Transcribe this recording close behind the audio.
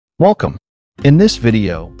Welcome. In this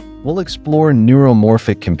video, we'll explore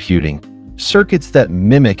neuromorphic computing, circuits that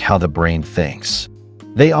mimic how the brain thinks.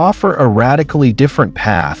 They offer a radically different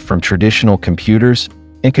path from traditional computers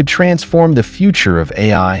and could transform the future of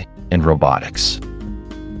AI and robotics.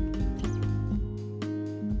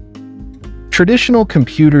 Traditional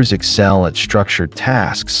computers excel at structured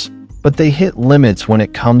tasks, but they hit limits when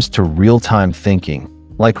it comes to real-time thinking,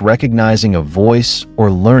 like recognizing a voice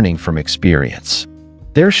or learning from experience.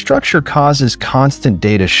 Their structure causes constant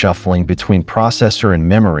data shuffling between processor and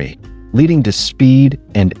memory, leading to speed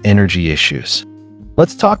and energy issues.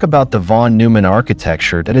 Let's talk about the von Neumann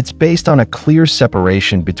architecture that it's based on a clear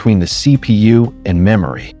separation between the CPU and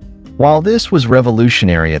memory. While this was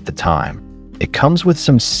revolutionary at the time, it comes with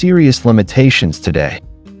some serious limitations today.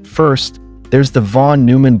 First, there's the von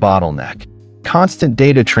Neumann bottleneck. Constant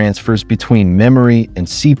data transfers between memory and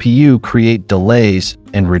CPU create delays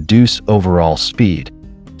and reduce overall speed.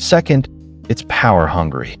 Second, it's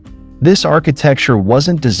power-hungry. This architecture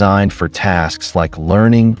wasn't designed for tasks like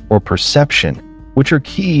learning or perception, which are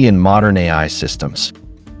key in modern AI systems.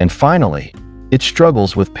 And finally, it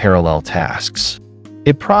struggles with parallel tasks.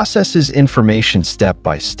 It processes information step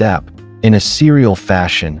by step in a serial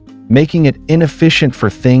fashion, making it inefficient for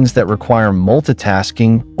things that require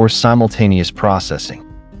multitasking or simultaneous processing.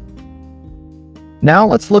 Now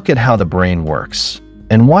let's look at how the brain works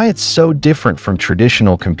and why it's so different from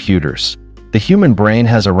traditional computers. The human brain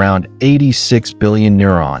has around 86 billion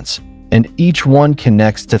neurons, and each one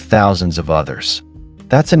connects to thousands of others.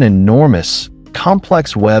 That's an enormous,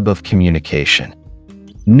 complex web of communication.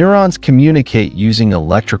 Neurons communicate using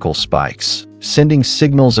electrical spikes, sending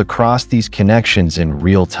signals across these connections in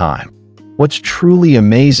real time. What's truly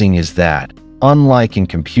amazing is that, unlike in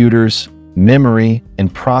computers, memory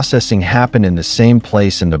and processing happen in the same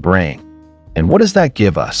place in the brain. And what does that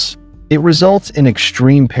give us? It results in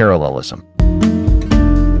extreme parallelism.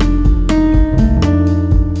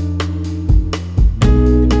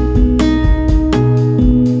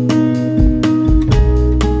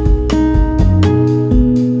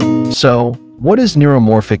 So, what is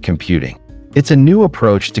neuromorphic computing? It's a new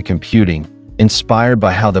approach to computing inspired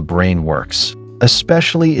by how the brain works,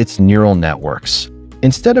 especially its neural networks.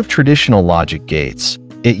 Instead of traditional logic gates,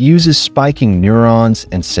 it uses spiking neurons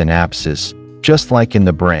and synapses, just like in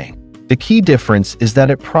the brain. The key difference is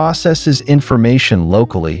that it processes information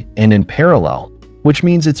locally and in parallel, which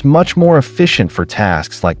means it's much more efficient for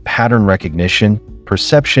tasks like pattern recognition,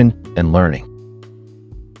 perception, and learning.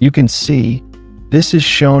 You can see this is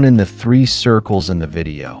shown in the 3 circles in the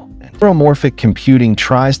video. Neuromorphic computing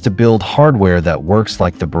tries to build hardware that works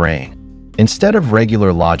like the brain. Instead of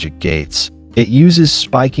regular logic gates, it uses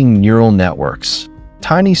spiking neural networks,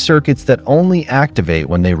 tiny circuits that only activate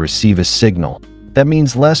when they receive a signal. That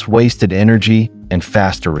means less wasted energy and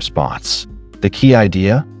faster response. The key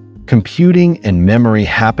idea? Computing and memory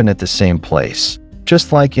happen at the same place,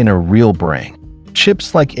 just like in a real brain.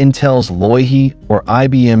 Chips like Intel's Loihi or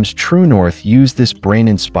IBM's True North use this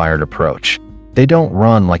brain-inspired approach. They don't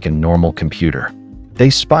run like a normal computer. They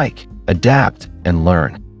spike, adapt, and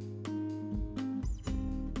learn.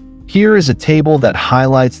 Here is a table that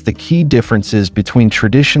highlights the key differences between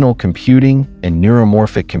traditional computing and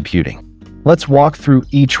neuromorphic computing. Let's walk through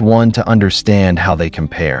each one to understand how they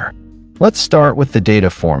compare. Let's start with the data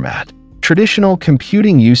format. Traditional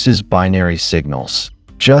computing uses binary signals,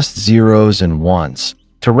 just zeros and ones,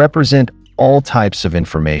 to represent all types of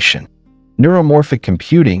information. Neuromorphic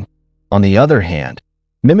computing, on the other hand,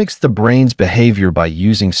 mimics the brain's behavior by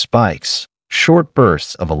using spikes, short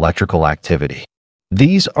bursts of electrical activity.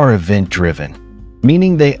 These are event-driven,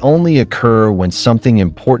 meaning they only occur when something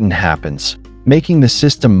important happens, making the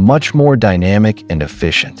system much more dynamic and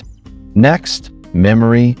efficient. Next,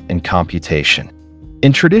 memory and computation.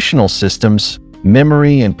 In traditional systems,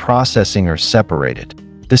 memory and processing are separated.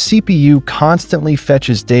 The CPU constantly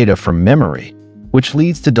fetches data from memory, which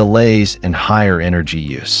leads to delays and higher energy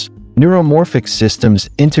use. Neuromorphic systems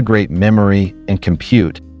integrate memory and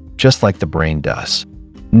compute, just like the brain does.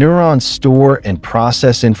 Neurons store and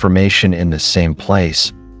process information in the same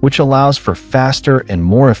place, which allows for faster and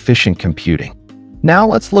more efficient computing. Now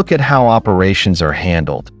let's look at how operations are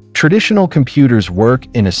handled. Traditional computers work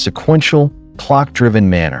in a sequential, clock-driven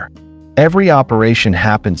manner. Every operation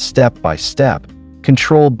happens step by step,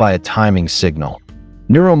 controlled by a timing signal.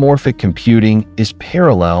 Neuromorphic computing is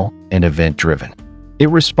parallel and event-driven. It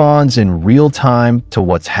responds in real time to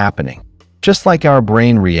what's happening, just like our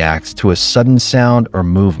brain reacts to a sudden sound or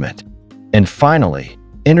movement. And finally,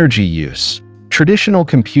 energy use. Traditional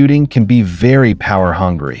computing can be very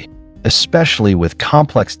power-hungry, especially with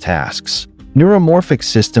complex tasks, Neuromorphic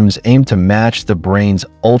systems aim to match the brain's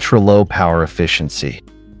ultra-low power efficiency,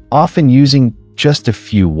 often using just a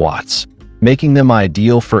few watts, making them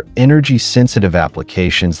ideal for energy-sensitive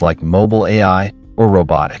applications like mobile AI or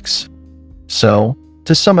robotics. So,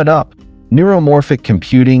 to sum it up, neuromorphic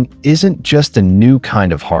computing isn't just a new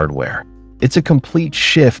kind of hardware. It's a complete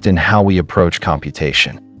shift in how we approach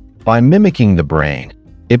computation. By mimicking the brain,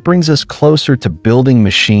 it brings us closer to building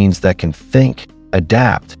machines that can think,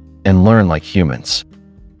 adapt, and learn like humans.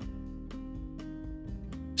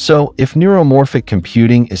 So, if neuromorphic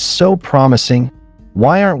computing is so promising,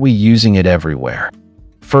 why aren't we using it everywhere?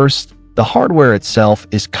 First, the hardware itself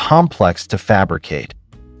is complex to fabricate.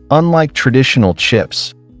 Unlike traditional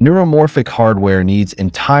chips, neuromorphic hardware needs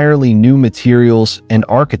entirely new materials and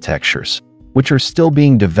architectures, which are still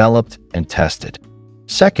being developed and tested.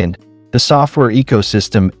 Second, the software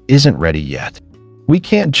ecosystem isn't ready yet. We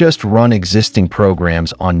can't just run existing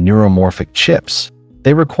programs on neuromorphic chips.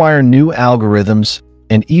 They require new algorithms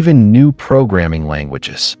and even new programming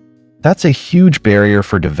languages. That's a huge barrier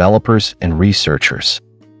for developers and researchers.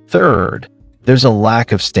 Third, there's a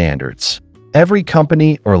lack of standards. Every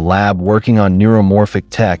company or lab working on neuromorphic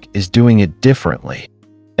tech is doing it differently,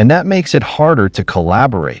 and that makes it harder to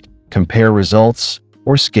collaborate, compare results,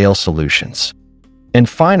 or scale solutions. And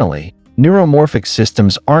finally, neuromorphic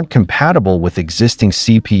systems aren't compatible with existing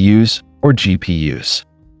CPUs or GPUs.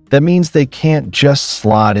 That means they can't just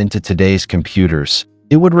slot into today's computers.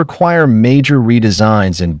 It would require major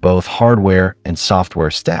redesigns in both hardware and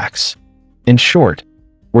software stacks. In short,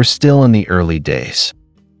 we're still in the early days.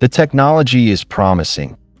 The technology is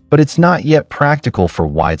promising, but it's not yet practical for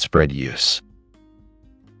widespread use.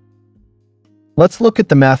 Let's look at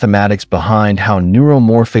the mathematics behind how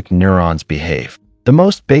neuromorphic neurons behave. The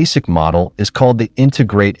most basic model is called the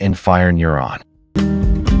integrate and fire neuron.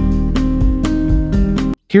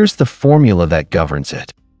 Here's the formula that governs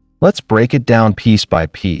it. Let's break it down piece by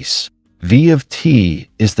piece. V of t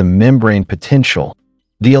is the membrane potential,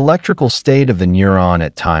 the electrical state of the neuron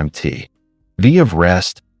at time t. V of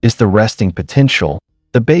rest is the resting potential,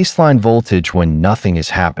 the baseline voltage when nothing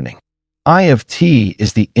is happening. I of t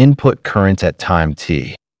is the input current at time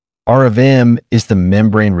t. R of m is the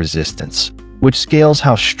membrane resistance, which scales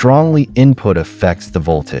how strongly input affects the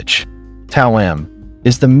voltage. Tau m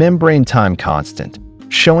is the membrane time constant,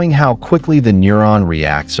 showing how quickly the neuron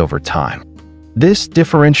reacts over time. This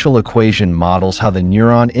differential equation models how the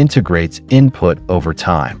neuron integrates input over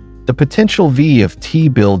time. The potential V of t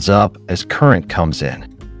builds up as current comes in,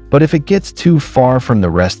 but if it gets too far from the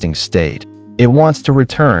resting state, it wants to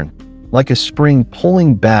return, like a spring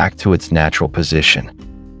pulling back to its natural position.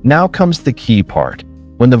 Now comes the key part.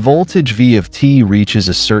 When the voltage V of t reaches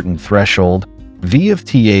a certain threshold, V of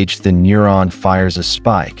th, the neuron fires a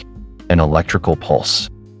spike, an electrical pulse.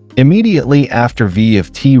 Immediately after V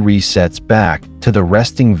of t resets back to the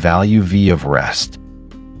resting value V of rest.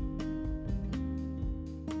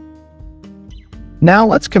 Now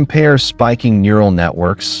let's compare spiking neural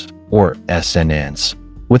networks, or SNNs,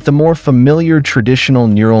 with the more familiar traditional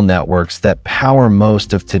neural networks that power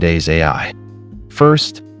most of today's AI.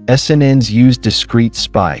 First, SNNs use discrete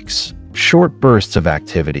spikes, short bursts of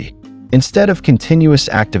activity, instead of continuous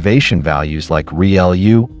activation values like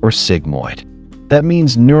ReLU or sigmoid. That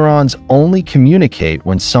means neurons only communicate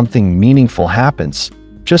when something meaningful happens,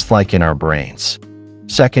 just like in our brains.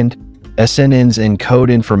 Second, SNNs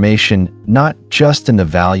encode information not just in the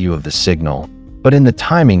value of the signal, but in the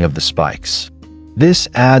timing of the spikes. This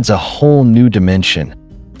adds a whole new dimension,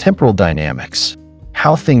 temporal dynamics,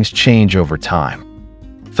 how things change over time.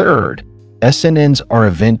 Third, SNNs are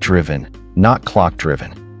event-driven, not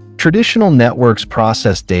clock-driven. Traditional networks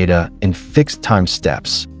process data in fixed time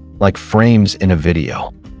steps, like frames in a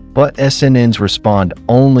video. But SNNs respond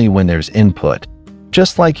only when there's input,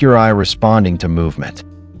 just like your eye responding to movement.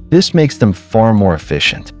 This makes them far more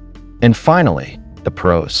efficient. And finally, the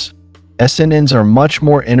pros. SNNs are much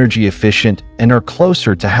more energy efficient and are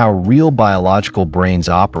closer to how real biological brains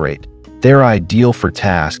operate. They're ideal for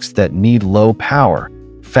tasks that need low power,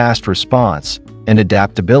 fast response, and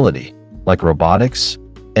adaptability, like robotics,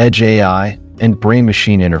 edge AI, and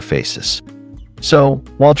brain-machine interfaces. So,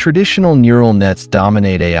 while traditional neural nets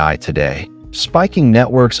dominate AI today, spiking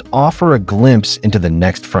networks offer a glimpse into the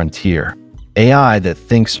next frontier, AI that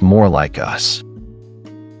thinks more like us.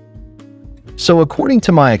 So according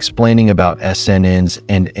to my explaining about SNNs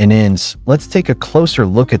and NNs, let's take a closer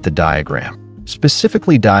look at the diagram,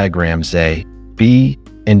 specifically diagrams A, B,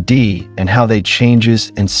 and D, and how they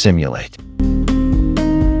changes and simulate.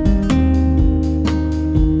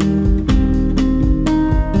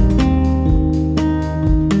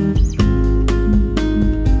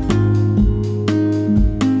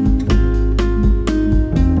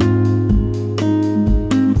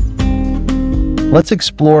 Let's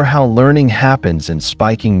explore how learning happens in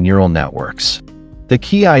spiking neural networks. The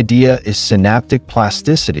key idea is synaptic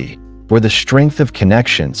plasticity, where the strength of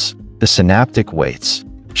connections, the synaptic weights,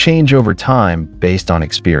 change over time based on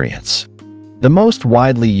experience. The most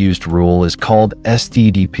widely used rule is called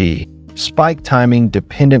STDP, spike timing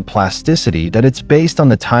dependent plasticity, that it's based on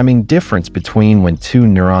the timing difference between when two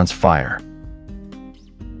neurons fire.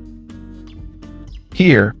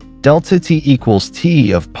 Here, delta t equals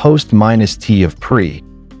t of post minus t of pre,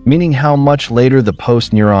 meaning how much later the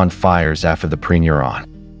post neuron fires after the pre-neuron.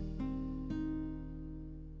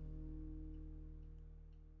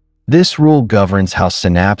 This rule governs how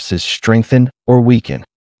synapses strengthen or weaken.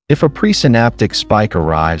 If a presynaptic spike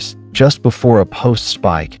arrives just before a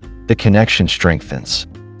post-spike, the connection strengthens.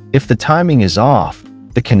 If the timing is off,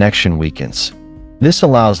 the connection weakens. This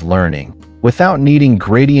allows learning without needing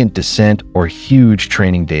gradient descent or huge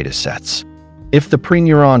training datasets. If the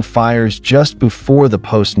pre-neuron fires just before the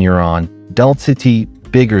post-neuron, delta t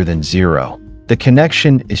bigger than 0, the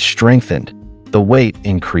connection is strengthened, the weight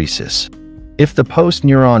increases. If the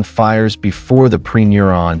post-neuron fires before the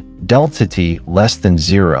pre-neuron, delta t less than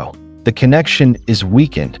 0, the connection is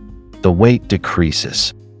weakened, the weight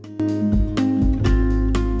decreases.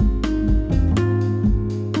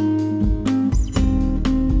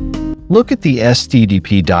 Look at the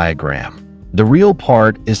STDP diagram. The real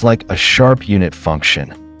part is like a sharp unit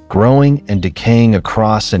function, growing and decaying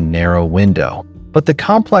across a narrow window. But the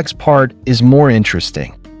complex part is more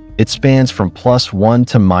interesting. It spans from +1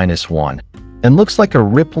 to -1, and looks like a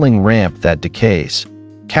rippling ramp that decays,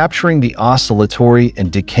 capturing the oscillatory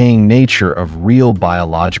and decaying nature of real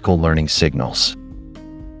biological learning signals.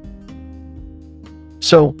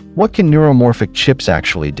 So, what can neuromorphic chips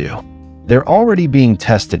actually do? They're already being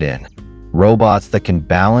tested in robots that can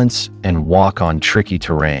balance and walk on tricky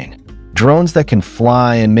terrain, drones that can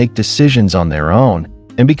fly and make decisions on their own,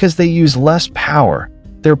 and because they use less power,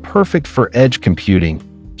 they're perfect for edge computing,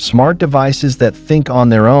 smart devices that think on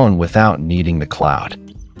their own without needing the cloud.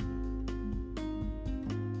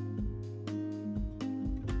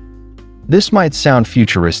 This might sound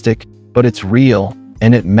futuristic, but it's real,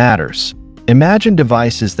 and it matters. Imagine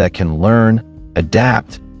devices that can learn,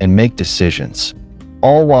 adapt, and make decisions,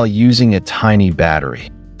 all while using a tiny battery.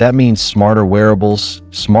 That means smarter wearables,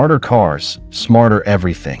 smarter cars, smarter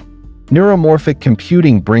everything. Neuromorphic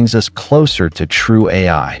computing brings us closer to true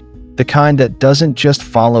AI, the kind that doesn't just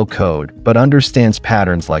follow code, but understands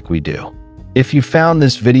patterns like we do. If you found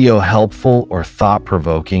this video helpful or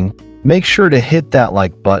thought-provoking, make sure to hit that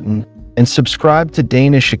like button and subscribe to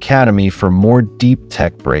Danesh Academy for more deep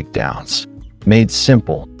tech breakdowns, made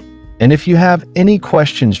simple. And if you have any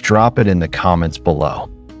questions, drop it in the comments below.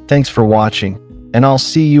 Thanks for watching, and I'll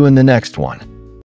see you in the next one.